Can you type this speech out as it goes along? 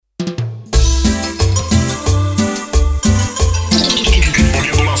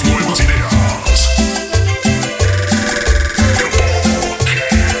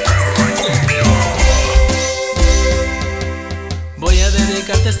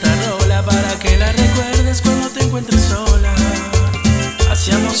esta rola para que la recuerdes cuando te encuentres sola.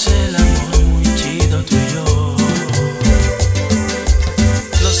 Hacíamos el amor muy chido tú y yo.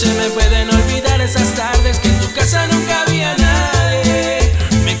 No se me pueden olvidar esas tardes que en tu casa nunca había nadie,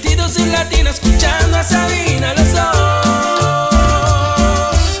 metidos en la tina escuchando a Sabina los dos.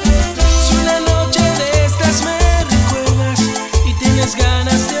 Si una noche de estas me recuerdas y tienes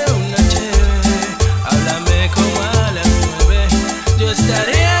ganas de una chévere, háblame como a las 9, yo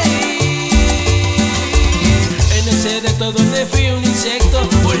estaré ahí. En ese dedo donde fui un insecto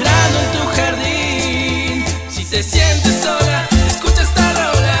volando en tu jardín. Si te sientes sola, escucha esta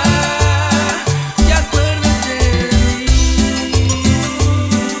rola y acuérdate de mí.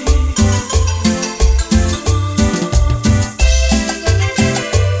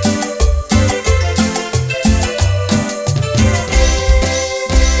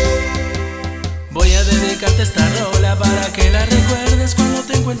 Voy a dedicarte esta rola para que la recuerdes cuando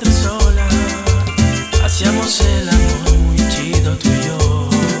te encuentres sola. Hacíamos el amor muy chido tú y yo.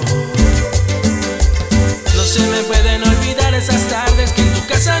 No se me pueden olvidar esas tardes que en tu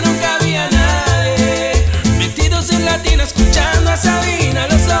casa nunca había nadie, metidos en la tina escuchando a Sabina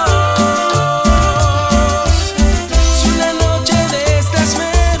los dos. Si una noche de estas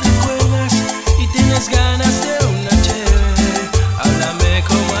me recuerdas y tienes ganas de una chévere, háblame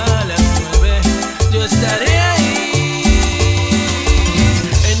como a las 9, yo estaré ahí.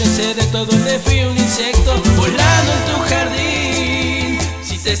 En ese dedo donde fui un insecto volando en tu jardín.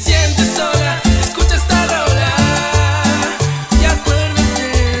 Si te sientes sola, escucha esta rola y acuérdate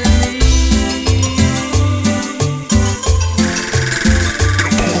de mí.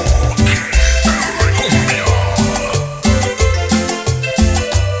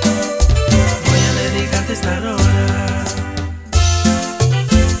 Voy a dedicarte esta rola.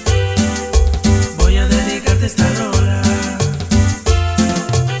 Voy a dedicarte esta rola.